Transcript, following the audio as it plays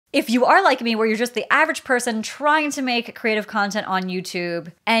If you are like me, where you're just the average person trying to make creative content on YouTube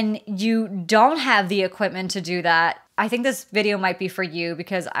and you don't have the equipment to do that, I think this video might be for you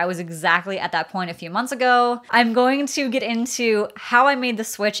because I was exactly at that point a few months ago. I'm going to get into how I made the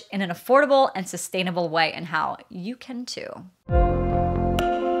switch in an affordable and sustainable way and how you can too.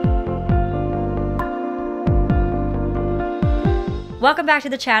 Welcome back to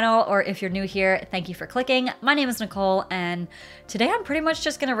the channel, or if you're new here, thank you for clicking. My name is Nicole, and today I'm pretty much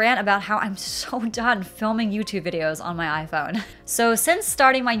just gonna rant about how I'm so done filming YouTube videos on my iPhone. So since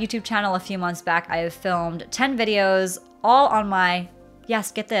starting my YouTube channel a few months back, I have filmed 10 videos, all on my,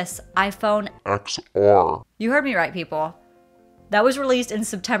 yes, get this, iPhone XR. You heard me right, people. That was released in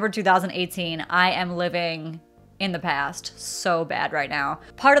September 2018. I am living in the past so bad right now.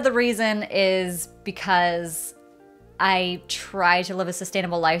 Part of the reason is because I try to live a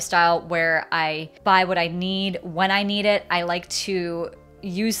sustainable lifestyle where I buy what I need when I need it. I like to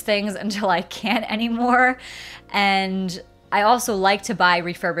use things until I can't anymore. And I also like to buy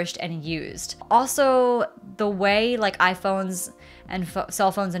refurbished and used. Also, the way like iPhones and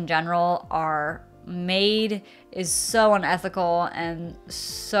cell phones in general are made is so unethical and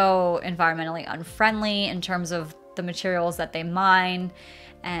so environmentally unfriendly in terms of the materials that they mine,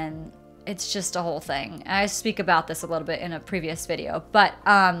 and it's just a whole thing. I speak about this a little bit in a previous video, but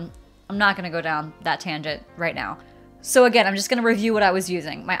I'm not gonna go down that tangent right now. So again, I'm just gonna review what I was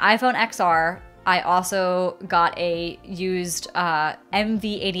using. My iPhone XR, I also got a used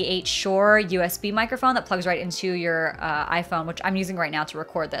MV88 Shure USB microphone that plugs right into your iPhone, which I'm using right now to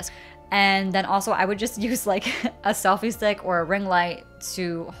record this. And then also I would just use like a selfie stick or a ring light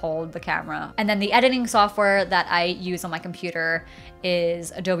to hold the camera. And then the editing software that I use on my computer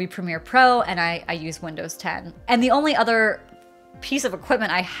is Adobe Premiere Pro, and I use Windows 10. And the only other piece of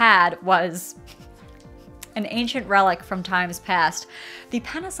equipment I had was an ancient relic from times past, the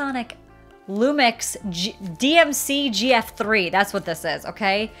Panasonic Lumix DMC GF3. That's what this is,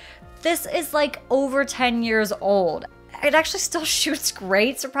 okay? This is like over 10 years old. It actually still shoots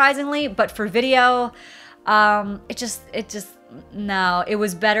great, surprisingly, but for video, no, it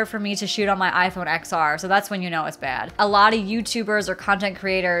was better for me to shoot on my iPhone XR, so that's when you know it's bad. A lot of YouTubers or content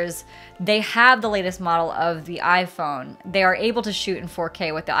creators, they have the latest model of the iPhone. They are able to shoot in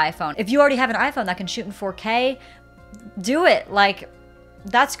 4K with the iPhone. If you already have an iPhone that can shoot in 4K, do it. Like,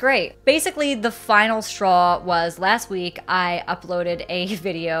 that's great. Basically, the final straw was last week I uploaded a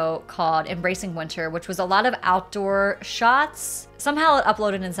video called Embracing Winter, which was a lot of outdoor shots. Somehow it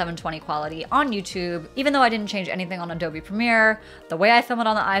uploaded in 720 quality on YouTube, even though I didn't change anything on Adobe Premiere, the way I film it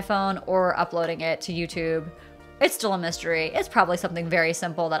on the iPhone, or uploading it to YouTube. It's still a mystery. It's probably something very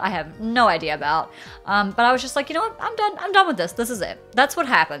simple that I have no idea about. But I was just like, you know what? I'm done with this. This is it. That's what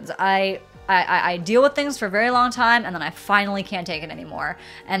happens. I deal with things for a very long time, and then I finally can't take it anymore,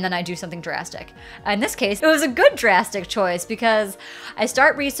 and then I do something drastic. In this case, it was a good drastic choice because I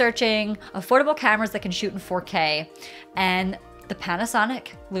start researching affordable cameras that can shoot in 4K, and the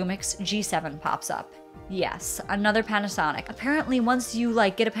Panasonic Lumix G7 pops up. Yes, another Panasonic. Apparently, once you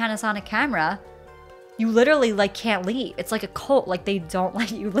like get a Panasonic camera, you literally like can't leave. It's like a cult, like they don't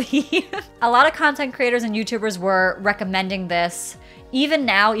let you leave. A lot of content creators and YouTubers were recommending this even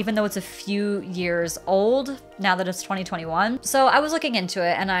now, even though it's a few years old, now that it's 2021. So I was looking into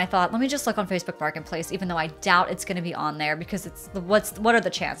it and I thought, let me just look on Facebook Marketplace, even though I doubt it's gonna be on there because it's what are the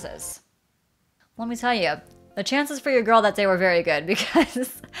chances? Let me tell you, the chances for your girl that day were very good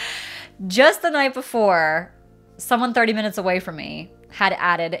because just the night before, someone 30 minutes away from me had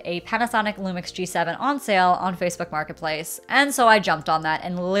added a Panasonic Lumix G7 on sale on Facebook Marketplace. And so I jumped on that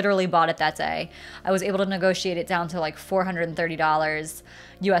and literally bought it that day. I was able to negotiate it down to like $430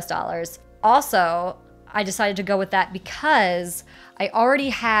 US dollars. Also, I decided to go with that because I already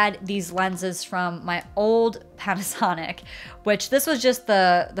had these lenses from my old Panasonic, which this was just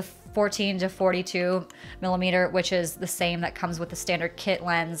the 14 to 42 millimeter, which is the same that comes with the standard kit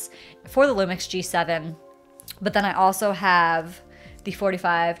lens for the Lumix G7. But then I also have the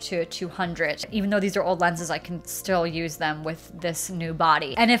 45 to 200. Even though these are old lenses, I can still use them with this new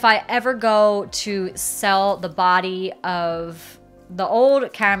body. And if I ever go to sell the body of the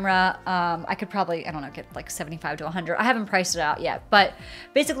old camera, I could probably, I don't know, get like 75 to 100. I haven't priced it out yet, but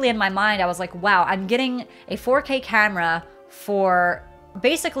basically in my mind, I was like, wow, I'm getting a 4K camera for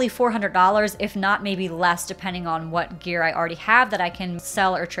basically $400, if not maybe less, depending on what gear I already have that I can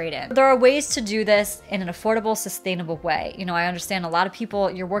sell or trade in. There are ways to do this in an affordable, sustainable way. You know, I understand a lot of people,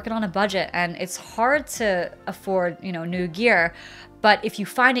 you're working on a budget and it's hard to afford, you know, new gear. But if you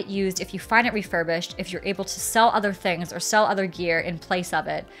find it used, if you find it refurbished, if you're able to sell other things or sell other gear in place of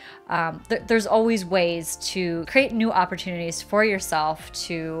it, there's always ways to create new opportunities for yourself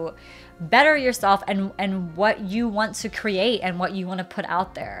to better yourself and what you want to create and what you want to put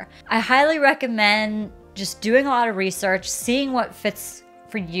out there. I highly recommend just doing a lot of research, seeing what fits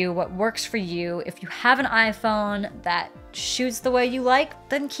for you, what works for you. If you have an iPhone that shoots the way you like,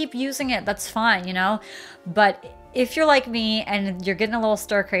 then keep using it. That's fine, you know? But if you're like me and you're getting a little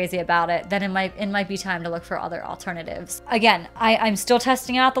stir crazy about it, then it might be time to look for other alternatives. Again, I'm still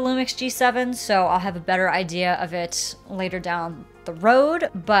testing out the Lumix G7, so I'll have a better idea of it later down the road,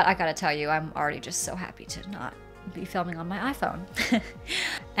 but I gotta tell you, I'm already just so happy to not be filming on my iPhone.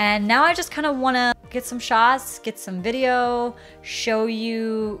 And now I just kind of want to get some shots, get some video, show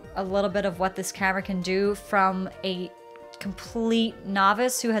you a little bit of what this camera can do from a complete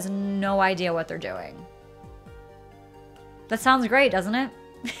novice who has no idea what they're doing. That sounds great, doesn't it?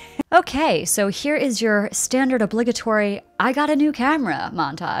 Okay, so here is your standard obligatory I got a new camera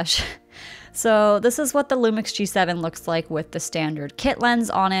montage. So this is what the Lumix G7 looks like with the standard kit lens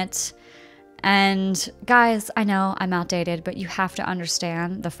on it. And guys, I know I'm outdated, but you have to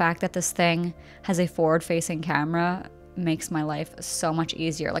understand the fact that this thing has a forward-facing camera makes my life so much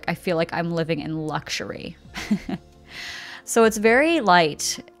easier. Like, I feel like I'm living in luxury. So it's very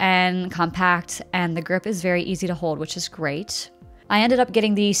light and compact, and the grip is very easy to hold, which is great. I ended up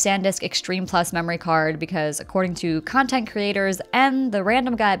getting the SanDisk Extreme PLUS memory card because according to content creators and the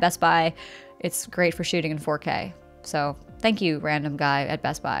random guy at Best Buy, it's great for shooting in 4K. So thank you, random guy at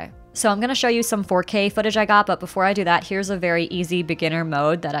Best Buy. So I'm gonna show you some 4K footage I got, but before I do that, here's a very easy beginner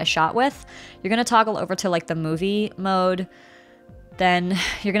mode that I shot with. You're gonna toggle over to like the movie mode. Then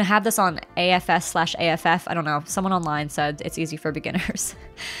you're gonna have this on AFS/AFF. I don't know, someone online said it's easy for beginners.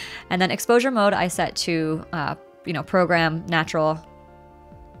 And then exposure mode I set to, you know, program, natural.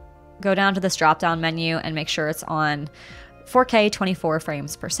 Go down to this drop-down menu and make sure it's on 4K 24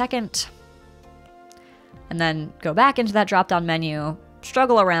 frames per second. And then go back into that drop-down menu,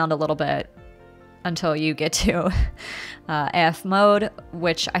 struggle around a little bit until you get to AF mode,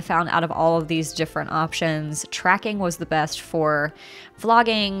 which I found out of all of these different options, tracking was the best for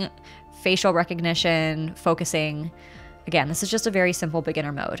vlogging, facial recognition, focusing. Again, this is just a very simple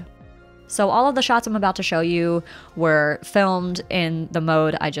beginner mode. So all of the shots I'm about to show you were filmed in the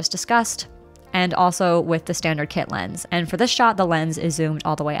mode I just discussed, and also with the standard kit lens. And for this shot, the lens is zoomed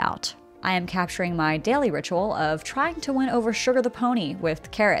all the way out. I am capturing my daily ritual of trying to win over Sugar the Pony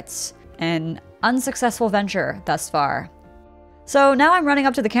with carrots, an unsuccessful venture thus far. So now I'm running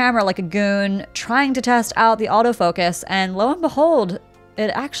up to the camera like a goon, trying to test out the autofocus, and lo and behold, it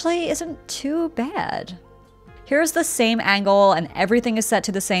actually isn't too bad. Here's the same angle and everything is set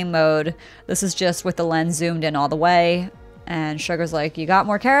to the same mode. This is just with the lens zoomed in all the way. And Sugar's like, "You got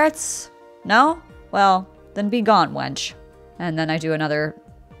more carrots? No? Well, then be gone, wench." And then I do another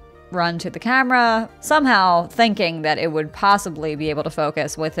run to the camera, somehow thinking that it would possibly be able to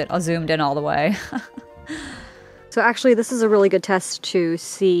focus with it zoomed in all the way. So actually, this is a really good test to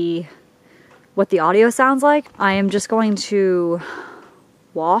see what the audio sounds like. I am just going to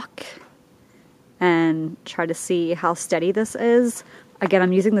walk and try to see how steady this is. Again,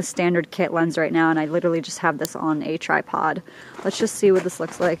 I'm using the standard kit lens right now, and I literally just have this on a tripod. Let's just see what this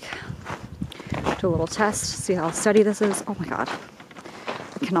looks like. Do a little test, see how steady this is. Oh my god.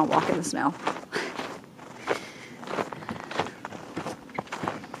 I cannot walk in the snow.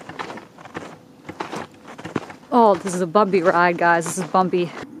 Oh, this is a bumpy ride, guys. This is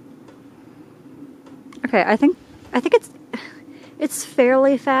bumpy. Okay, I think it's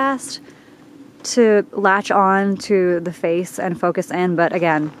fairly fast to latch on to the face and focus in, but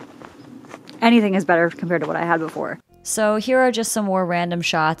again, anything is better compared to what I had before. So here are just some more random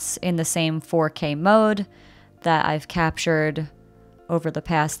shots in the same 4K mode that I've captured over the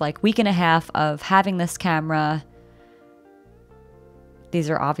past like week and a half of having this camera. These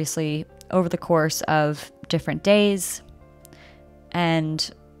are obviously over the course of different days.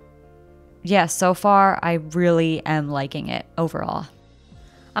 And yeah, so far I really am liking it overall.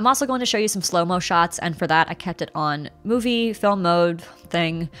 I'm also going to show you some slow-mo shots, and for that I kept it on movie, film mode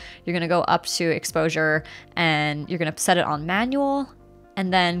thing. You're gonna go up to exposure and you're gonna set it on manual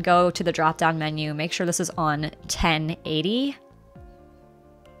and then go to the drop-down menu. Make sure this is on 1080.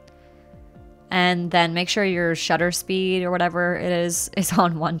 And then make sure your shutter speed or whatever it is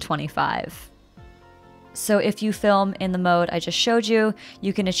on 125. So if you film in the mode I just showed you,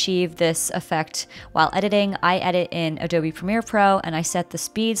 you can achieve this effect while editing. I edit in Adobe Premiere Pro and I set the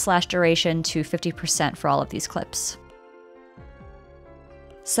speed/duration to 50% for all of these clips.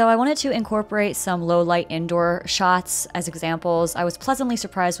 So I wanted to incorporate some low light indoor shots as examples. I was pleasantly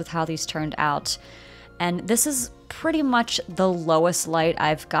surprised with how these turned out. And this is pretty much the lowest light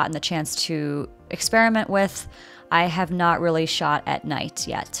I've gotten the chance to experiment with. I have not really shot at night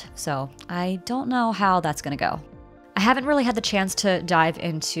yet, so I don't know how that's gonna go. I haven't really had the chance to dive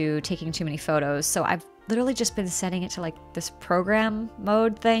into taking too many photos, so I've literally just been setting it to like this program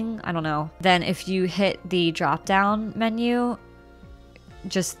mode thing, I don't know. Then if you hit the drop down menu,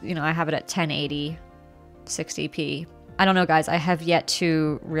 just, you know, I have it at 1080, 60p. I don't know guys, I have yet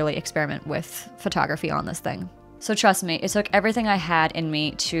to really experiment with photography on this thing. So trust me, it took everything I had in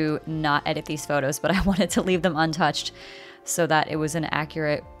me to not edit these photos, but I wanted to leave them untouched so that it was an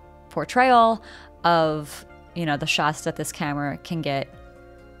accurate portrayal of, you know, the shots that this camera can get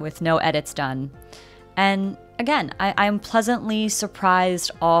with no edits done. And again, I'm pleasantly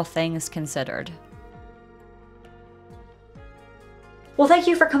surprised, all things considered. Well, thank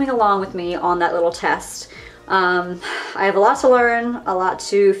you for coming along with me on that little test. I have a lot to learn, a lot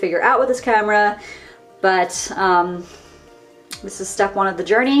to figure out with this camera. But this is step one of the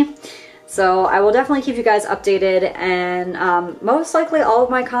journey. So I will definitely keep you guys updated, and most likely all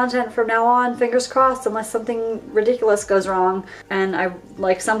of my content from now on, fingers crossed, unless something ridiculous goes wrong and I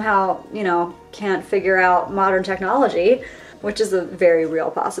like somehow, you know, can't figure out modern technology, which is a very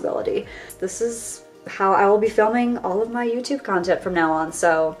real possibility. This is how I will be filming all of my YouTube content from now on.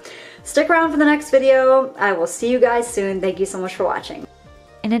 So stick around for the next video. I will see you guys soon. Thank you so much for watching.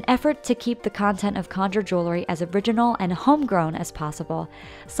 In an effort to keep the content of Conjure Jewelry as original and homegrown as possible,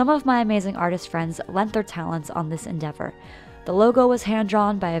 some of my amazing artist friends lent their talents on this endeavor. The logo was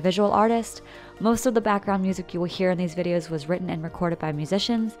hand-drawn by a visual artist, most of the background music you will hear in these videos was written and recorded by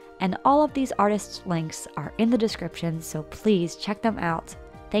musicians, and all of these artists' links are in the description, so please check them out.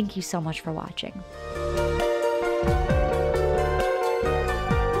 Thank you so much for watching.